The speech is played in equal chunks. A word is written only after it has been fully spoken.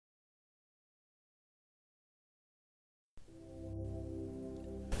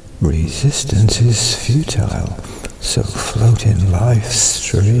Resistance is futile, so float in life's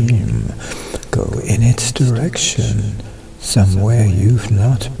stream. Go in its direction, somewhere you've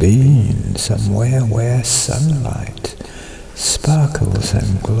not been, somewhere where sunlight sparkles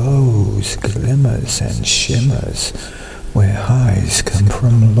and glows, glimmers and shimmers, where highs come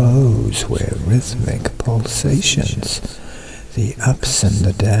from lows, where rhythmic pulsations, the ups and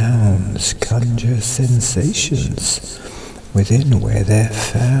the downs, conjure sensations, within where they're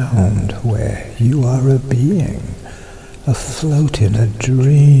found, where you are a being, afloat in a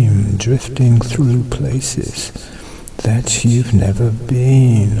dream, drifting through places that you've never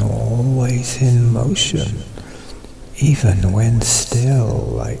been, always in motion, even when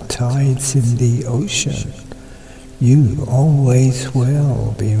still, like tides in the ocean. You always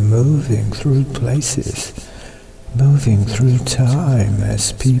will be moving through places, moving through time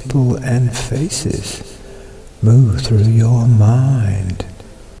as people and faces move through your mind.